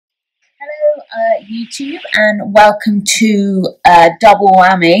Hello, YouTube, and welcome to double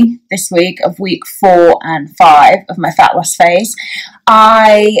whammy this week of week 4 and 5 of my fat loss phase.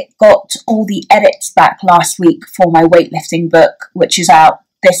 I got all the edits back last week for my weightlifting book, which is out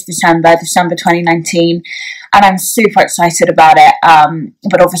this December 2019, and I'm super excited about it.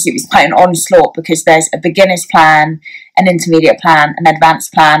 But obviously it was quite an onslaught because there's a beginner's plan, an intermediate plan, an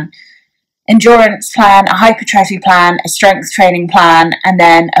advanced plan, endurance plan, a hypertrophy plan, a strength training plan, and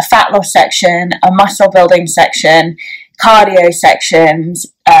then a fat loss section, a muscle building section, cardio sections,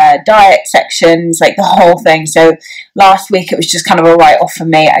 diet sections, like the whole thing. So last week it was just kind of a write-off for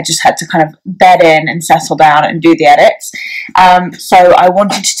me. I just had to kind of bed in and settle down and do the edits. So I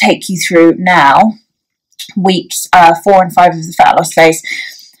wanted to take you through now weeks 4 and 5 of the fat loss phase.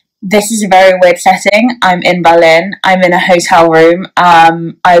 This is a very weird setting. I'm in Berlin. I'm in a hotel room.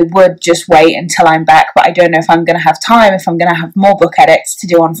 I would just wait until I'm back, but I don't know if I'm going to have time, if I'm going to have more book edits to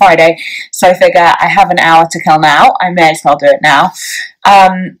do on Friday. So I figure I have an hour to kill now. I may as well do it now.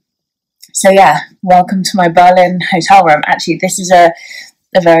 So yeah, welcome to my Berlin hotel room. Actually, this is a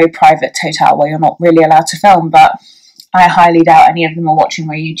very private hotel where you're not really allowed to film, but I highly doubt any of them are watching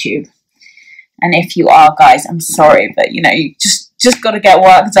my YouTube. And if you are, guys, I'm sorry, but you know, you just got to get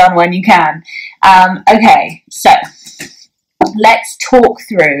work done when you can. Okay, so let's talk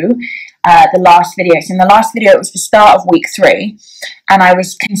through the last video. So in the last video, it was the start of week 3, and I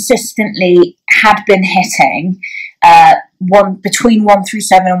was consistently had been hitting between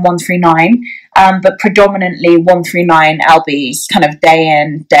 137 and 139, but predominantly 139 lbs, kind of day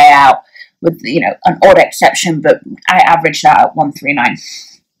in, day out, with, you know, an odd exception, but I averaged out at 139.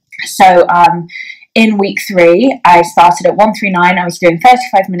 So in week 3, I started at 139. I was doing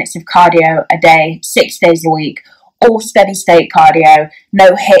 35 minutes of cardio a day, 6 days a week, all steady state cardio,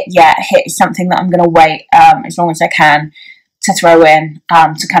 no hit yet. Hit is something that I'm going to wait as long as I can to throw in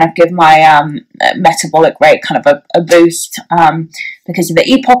to kind of give my metabolic rate kind of a boost. Because of the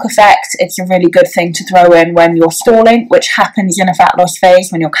EPOC effect, it's a really good thing to throw in when you're stalling, which happens in a fat loss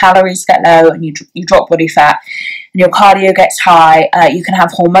phase when your calories get low and you drop body fat and your cardio gets high. You can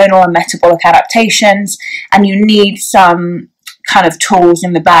have hormonal and metabolic adaptations, and you need some kind of tools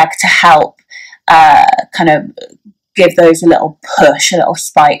in the bag to help kind of give those a little push, a little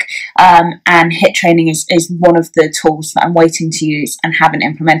spike, and HIIT training is one of the tools that I'm waiting to use and haven't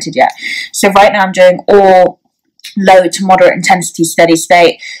implemented yet. So right now I'm doing all low to moderate intensity steady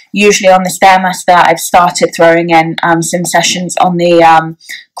state. Usually on the Stairmaster, I've started throwing in some sessions on the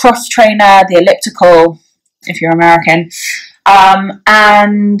cross trainer, the elliptical, if you're American.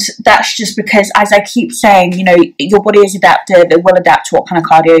 And that's just because, as I keep saying, you know, your body is adaptive. It will adapt to what kind of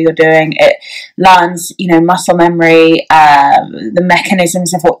cardio you're doing. It learns, you know, muscle memory, the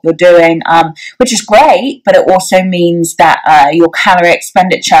mechanisms of what you're doing, which is great, but it also means that your calorie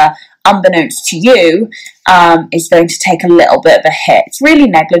expenditure, unbeknownst to you, is going to take a little bit of a hit. It's really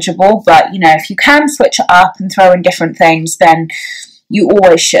negligible, but, you know, if you can switch it up and throw in different things, then you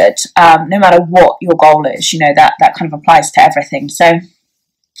always should, no matter what your goal is. You know, that kind of applies to everything. So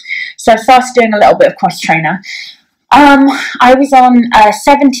I started doing a little bit of cross trainer. I was on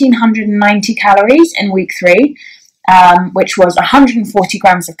 1,790 calories in week 3, which was 140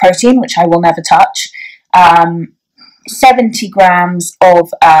 grams of protein, which I will never touch, 70 grams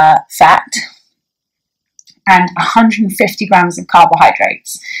of fat, and 150 grams of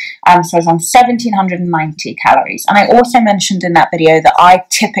carbohydrates. So I was on 1,790 calories. And I also mentioned in that video that I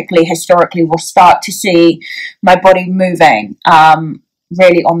typically, historically, will start to see my body moving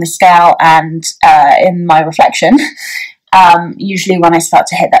really on the scale and in my reflection, usually when I start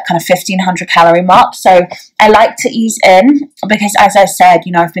to hit that kind of 1,500 calorie mark. So I like to ease in because, as I said,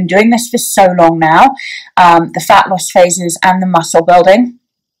 you know, I've been doing this for so long now, the fat loss phases and the muscle building,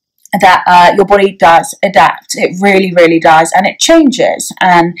 that your body does adapt. It really, really does, and it changes,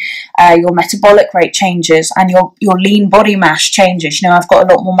 and your metabolic rate changes, and your lean body mass changes. You know, I've got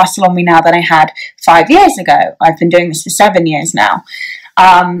a lot more muscle on me now than I had 5 years ago. I've been doing this for 7 years now,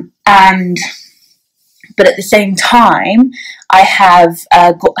 but at the same time, I have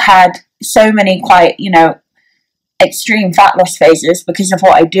had so many quite, you know, extreme fat loss phases because of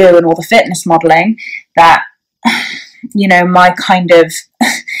what I do and all the fitness modeling that, you know, my kind of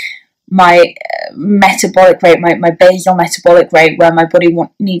my metabolic rate, my basal metabolic rate, where my body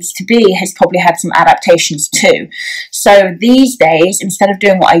needs to be, has probably had some adaptations too. So these days, instead of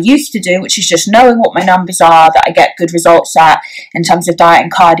doing what I used to do, which is just knowing what my numbers are, that I get good results at in terms of diet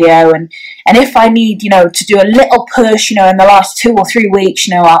and cardio, and if I need, you know, to do a little push, you know, in the last 2 or 3 weeks,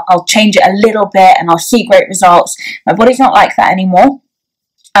 you know, I'll change it a little bit and I'll see great results. My body's not like that anymore.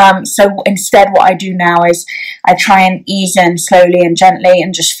 So instead what I do now is I try and ease in slowly and gently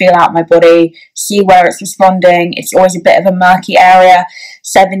and just feel out my body, see where it's responding. It's always a bit of a murky area.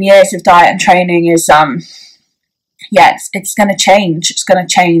 7 years of diet and training is, it's going to change. It's going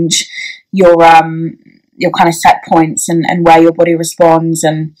to change your kind of set points and where your body responds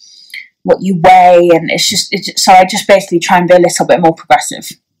and what you weigh. And so I just basically try and be a little bit more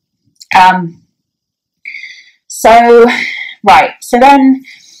progressive. So then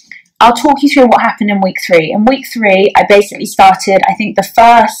I'll talk you through what happened in week 3. In week 3, I basically started, I think the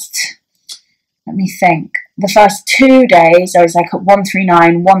first 2 days, I was like at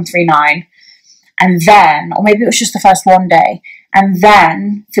 139, and then, or maybe it was just the first one day, and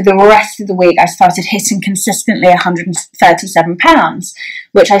then for the rest of the week, I started hitting consistently 137 pounds,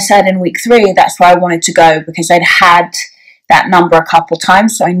 which I said in week 3, that's where I wanted to go, because I'd had that number a couple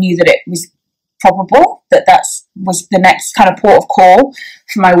times, so I knew that it was probable that was the next kind of port of call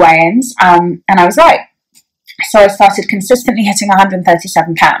for my weigh-ins, and I was right. So I started consistently hitting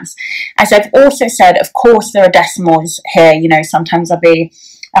 137 pounds. As I've also said, of course there are decimals here, sometimes I'll be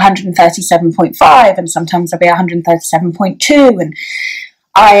 137.5 and sometimes I'll be 137.2, and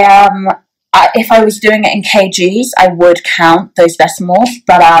if I was doing it in kgs, I would count those decimals,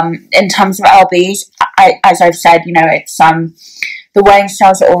 but in terms of lbs, as I've said, it's the weighing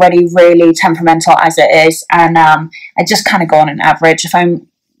scales are already really temperamental as it is, and I just kind of go on an average. If I'm,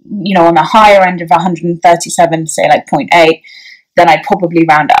 on the higher end of 137, say like 0.8, then I'd probably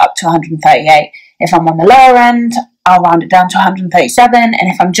round it up to 138. If I'm on the lower end, I'll round it down to 137, and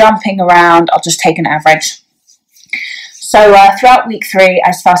if I'm jumping around, I'll just take an average. So throughout week 3,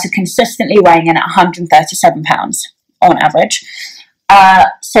 I started consistently weighing in at 137 pounds on average.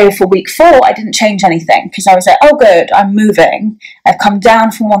 So for week 4, I didn't change anything because I was like, oh good, I'm moving. I've come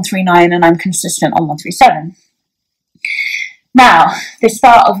down from 139 and I'm consistent on 137. Now, the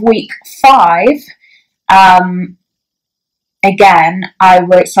start of week 5, again,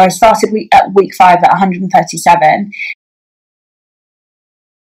 I started at week 5 at 137.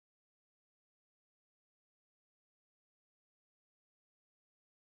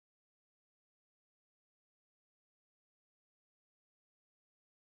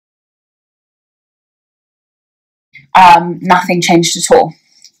 Nothing changed at all.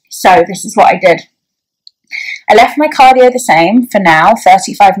 So this is what I did. I left my cardio the same for now,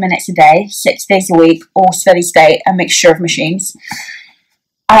 35 minutes a day, 6 days a week, all steady state, a mixture of machines.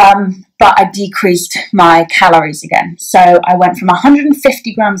 But I decreased my calories again. So I went from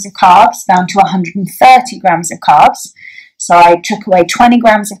 150 grams of carbs down to 130 grams of carbs. So I took away 20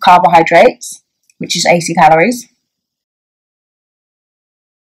 grams of carbohydrates, which is 80 calories.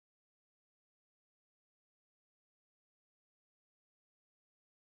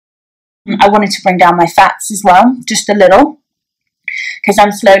 I wanted to bring down my fats as well, just a little, because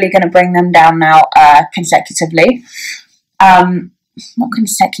I'm slowly going to bring them down now consecutively. Not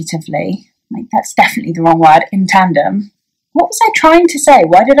consecutively, like that's definitely the wrong word, in tandem. What was I trying to say?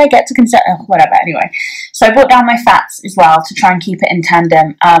 Why did I get to whatever, anyway. So I brought down my fats as well to try and keep it in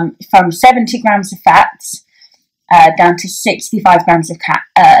tandem, from 70 grams of fats down to 65 grams of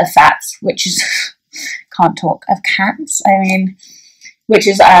fats, which is, can't talk, of cats, which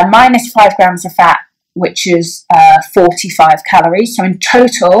is minus 5 grams of fat, which is 45 calories. So in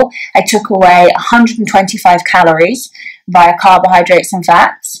total, I took away 125 calories via carbohydrates and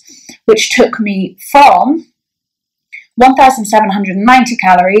fats, which took me from 1,790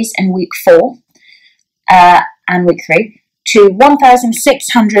 calories in week 4 and week 3 to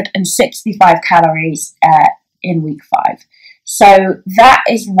 1,665 calories in week 5. So that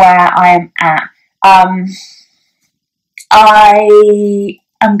is where I am at. I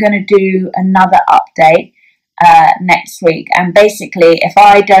am going to do another update next week, and basically if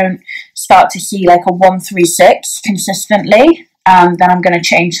I don't start to see like a 136 consistently, then I'm going to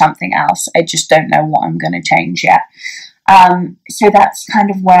change something else. I just don't know what I'm going to change yet. So that's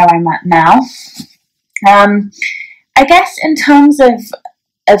kind of where I'm at now. I guess in terms of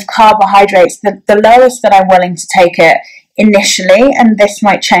carbohydrates, the lowest that I'm willing to take it initially, and this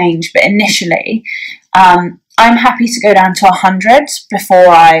might change, but initially, I'm happy to go down to 100 before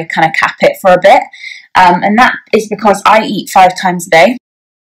I kind of cap it for a bit. And that is because I eat 5 times a day.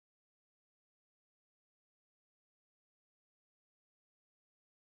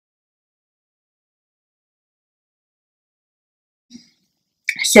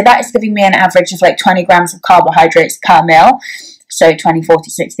 So that is giving me an average of like 20 grams of carbohydrates per meal. So 20, 40,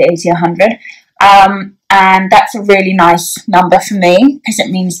 60, 80, 100. And that's a really nice number for me because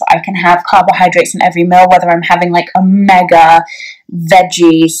it means that I can have carbohydrates in every meal, whether I'm having like a mega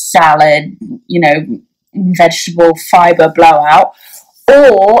veggie salad, vegetable fiber blowout,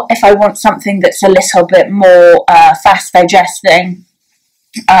 Or if I want something that's a little bit more fast digesting,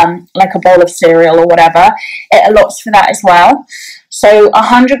 like a bowl of cereal or whatever, it allots for that as well. So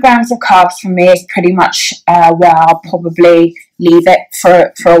 100 grams of carbs for me is pretty much where I'll probably leave it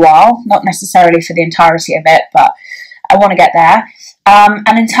for a while. Not necessarily for the entirety of it, but I want to get there.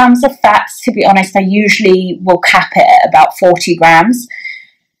 And in terms of fats, to be honest, I usually will cap it at about 40 grams.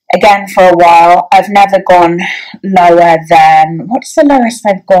 Again, for a while, I've never gone lower than, what's the lowest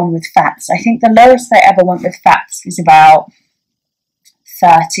I've gone with fats? I think the lowest I ever went with fats was about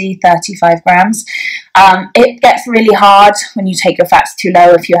 35 grams. It gets really hard when you take your fats too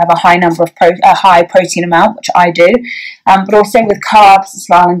low if you have a high number of high protein amount, which I do, but also with carbs as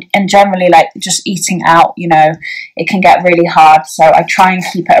well, and generally like just eating out, you know, it can get really hard. So I try and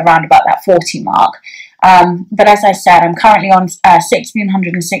keep it around about that 40 mark. But as I said, I'm currently on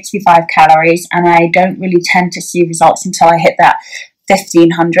 1,665 calories, and I don't really tend to see results until I hit that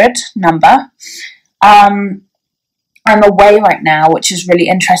 1,500 number. I'm away right now, which is really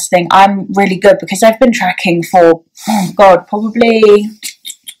interesting. I'm really good because I've been tracking for, oh God, probably,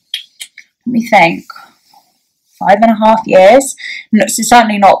 let me think, 5.5 years. No, so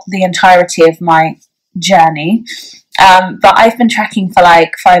certainly not the entirety of my journey, but I've been tracking for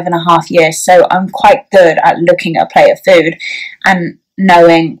like 5.5 years. So I'm quite good at looking at a plate of food and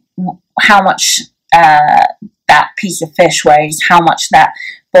knowing how much that piece of fish weighs, how much that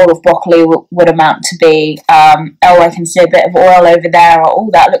bowl of broccoli would amount to be. Oh, I can see a bit of oil over there, or oh,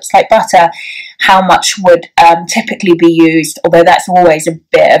 that looks like butter. How much would typically be used, although that's always a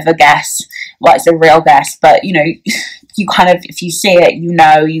bit of a guess. Well, it's a real guess, but you know, you kind of, if you see it, you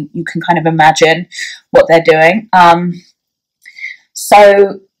know, you can kind of imagine what they're doing.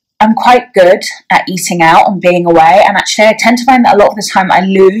 So I'm quite good at eating out and being away, and actually I tend to find that a lot of the time I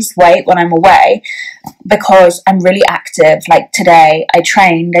lose weight when I'm away because I'm really active. Like today I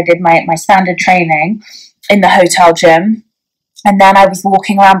trained, I did my standard training in the hotel gym, and then I was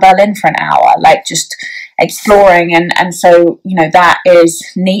walking around Berlin for an hour, like just exploring, and so, you know, that is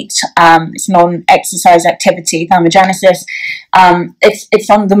neat. It's non-exercise activity, thermogenesis. It's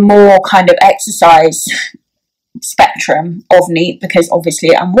on the more kind of exercise spectrum of neat, because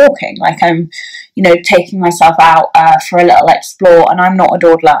obviously I'm walking, like I'm, you know, taking myself out for a little explore, and I'm not a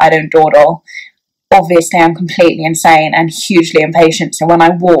dawdler, I don't dawdle. Obviously I'm completely insane and hugely impatient, so when I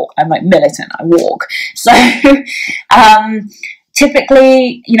walk, I'm like militant, I walk. So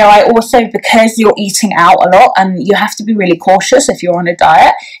typically, you know, I also, because you're eating out a lot and you have to be really cautious if you're on a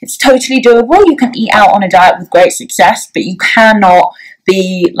diet, it's totally doable. You can eat out on a diet with great success, but you cannot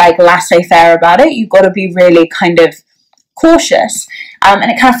be like laissez-faire about it. You've got to be really kind of cautious,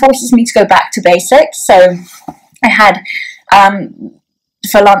 and it kind of forces me to go back to basics. So I had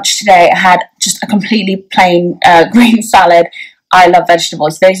for lunch today, I had just a completely plain green salad. I love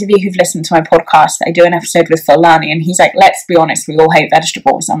vegetables. Those of you who've listened to my podcast, I do an episode with Phil Lani, and he's like, let's be honest, we all hate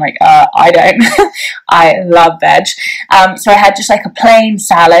vegetables. I'm like, I don't. I love veg. So I had just like a plain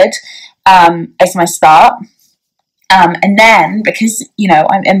salad as my start. And then, because, you know,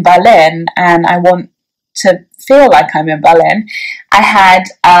 I'm in Berlin and I want to feel like I'm in Berlin, I had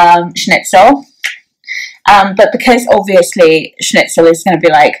schnitzel. But because obviously schnitzel is going to be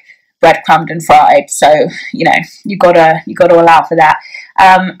like breadcrumbed and fried, so, you know, you gotta allow for that.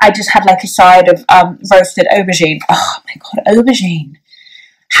 I just had like a side of roasted aubergine. Oh my God, aubergine.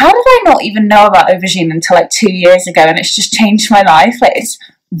 How did I not even know about aubergine until like 2 years ago? And it's just changed my life. Like, it's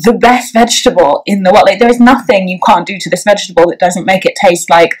the best vegetable in the world. Like, there is nothing you can't do to this vegetable that doesn't make it taste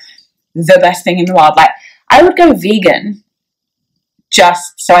like the best thing in the world. Like, I would go vegan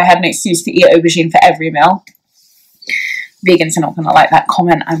just so I had an excuse to eat aubergine for every meal. Vegans are not going to like that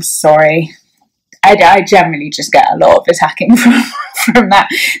comment, I'm sorry. I generally just get a lot of attacking from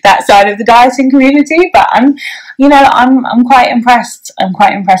that side of the dieting community, but I'm quite impressed. I'm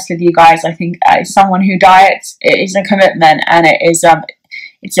quite impressed with you guys. I think as someone who diets, it is a commitment, and it's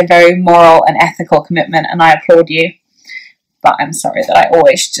a very moral and ethical commitment, and I applaud you. But I'm sorry that I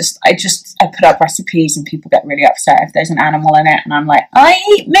put up recipes and people get really upset if there's an animal in it, and I'm like, I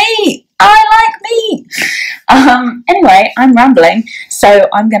eat meat! I like meat! Anyway, I'm rambling, so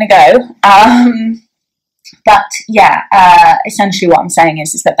I'm gonna go. But yeah, essentially what I'm saying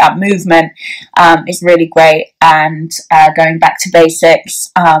is that movement is really great, and going back to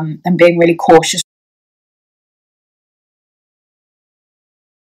basics, and being really cautious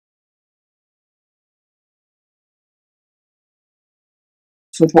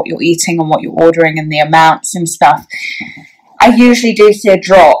with what you're eating and what you're ordering and the amounts and stuff. I usually do see a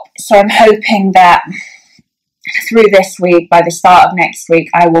drop, so I'm hoping that through this week, by the start of next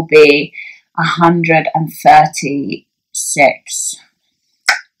week, I will be 136.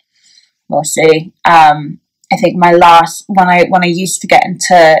 we'll see. I think my last, when I used to get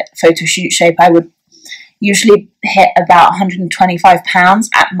into photo shoot shape, I would usually hit about 125 pounds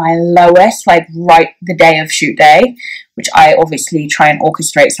at my lowest, like right the day of shoot day, which I obviously try and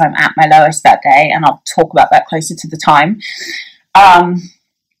orchestrate so I'm at my lowest that day, and I'll talk about that closer to the time.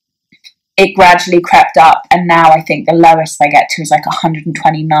 It gradually crept up, and now I think the lowest I get to is like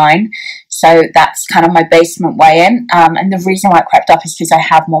 129. So that's kind of my basement weigh-in. And the reason why it crept up is because I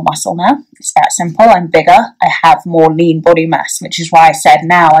have more muscle now. It's that simple. I'm bigger. I have more lean body mass, which is why I said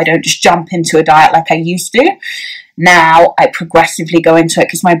now I don't just jump into a diet like I used to. Now I progressively go into it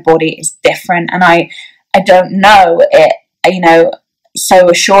because my body is different, and I don't know it, you know, so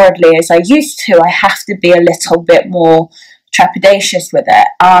assuredly as I used to. I have to be a little bit more trepidatious with it.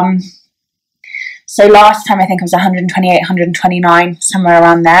 So last time I think I was 128, 129, somewhere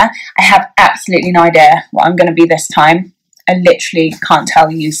around there. I have absolutely no idea what I'm going to be this time. I literally can't tell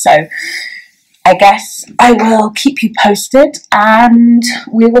you. So I guess I will keep you posted, and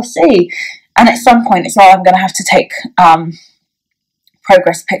we will see. And at some point as well, I'm going to have to take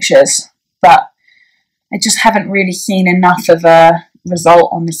progress pictures, but I just haven't really seen enough of a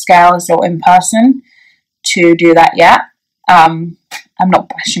result on the scales or in person to do that yet. I'm not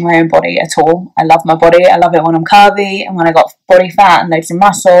bashing my own body at all. I love my body. I love it when I'm curvy and when I got body fat and loads of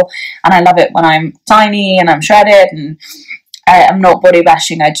muscle, and I love it when I'm tiny and I'm shredded, and I'm not body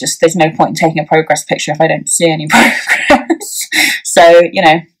bashing. There's no point in taking a progress picture if I don't see any progress. So, you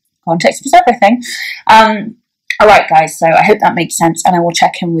know, context is everything. Alright guys, so I hope that makes sense, and I will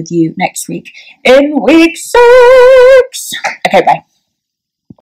check in with you next week in week 6. Okay, bye.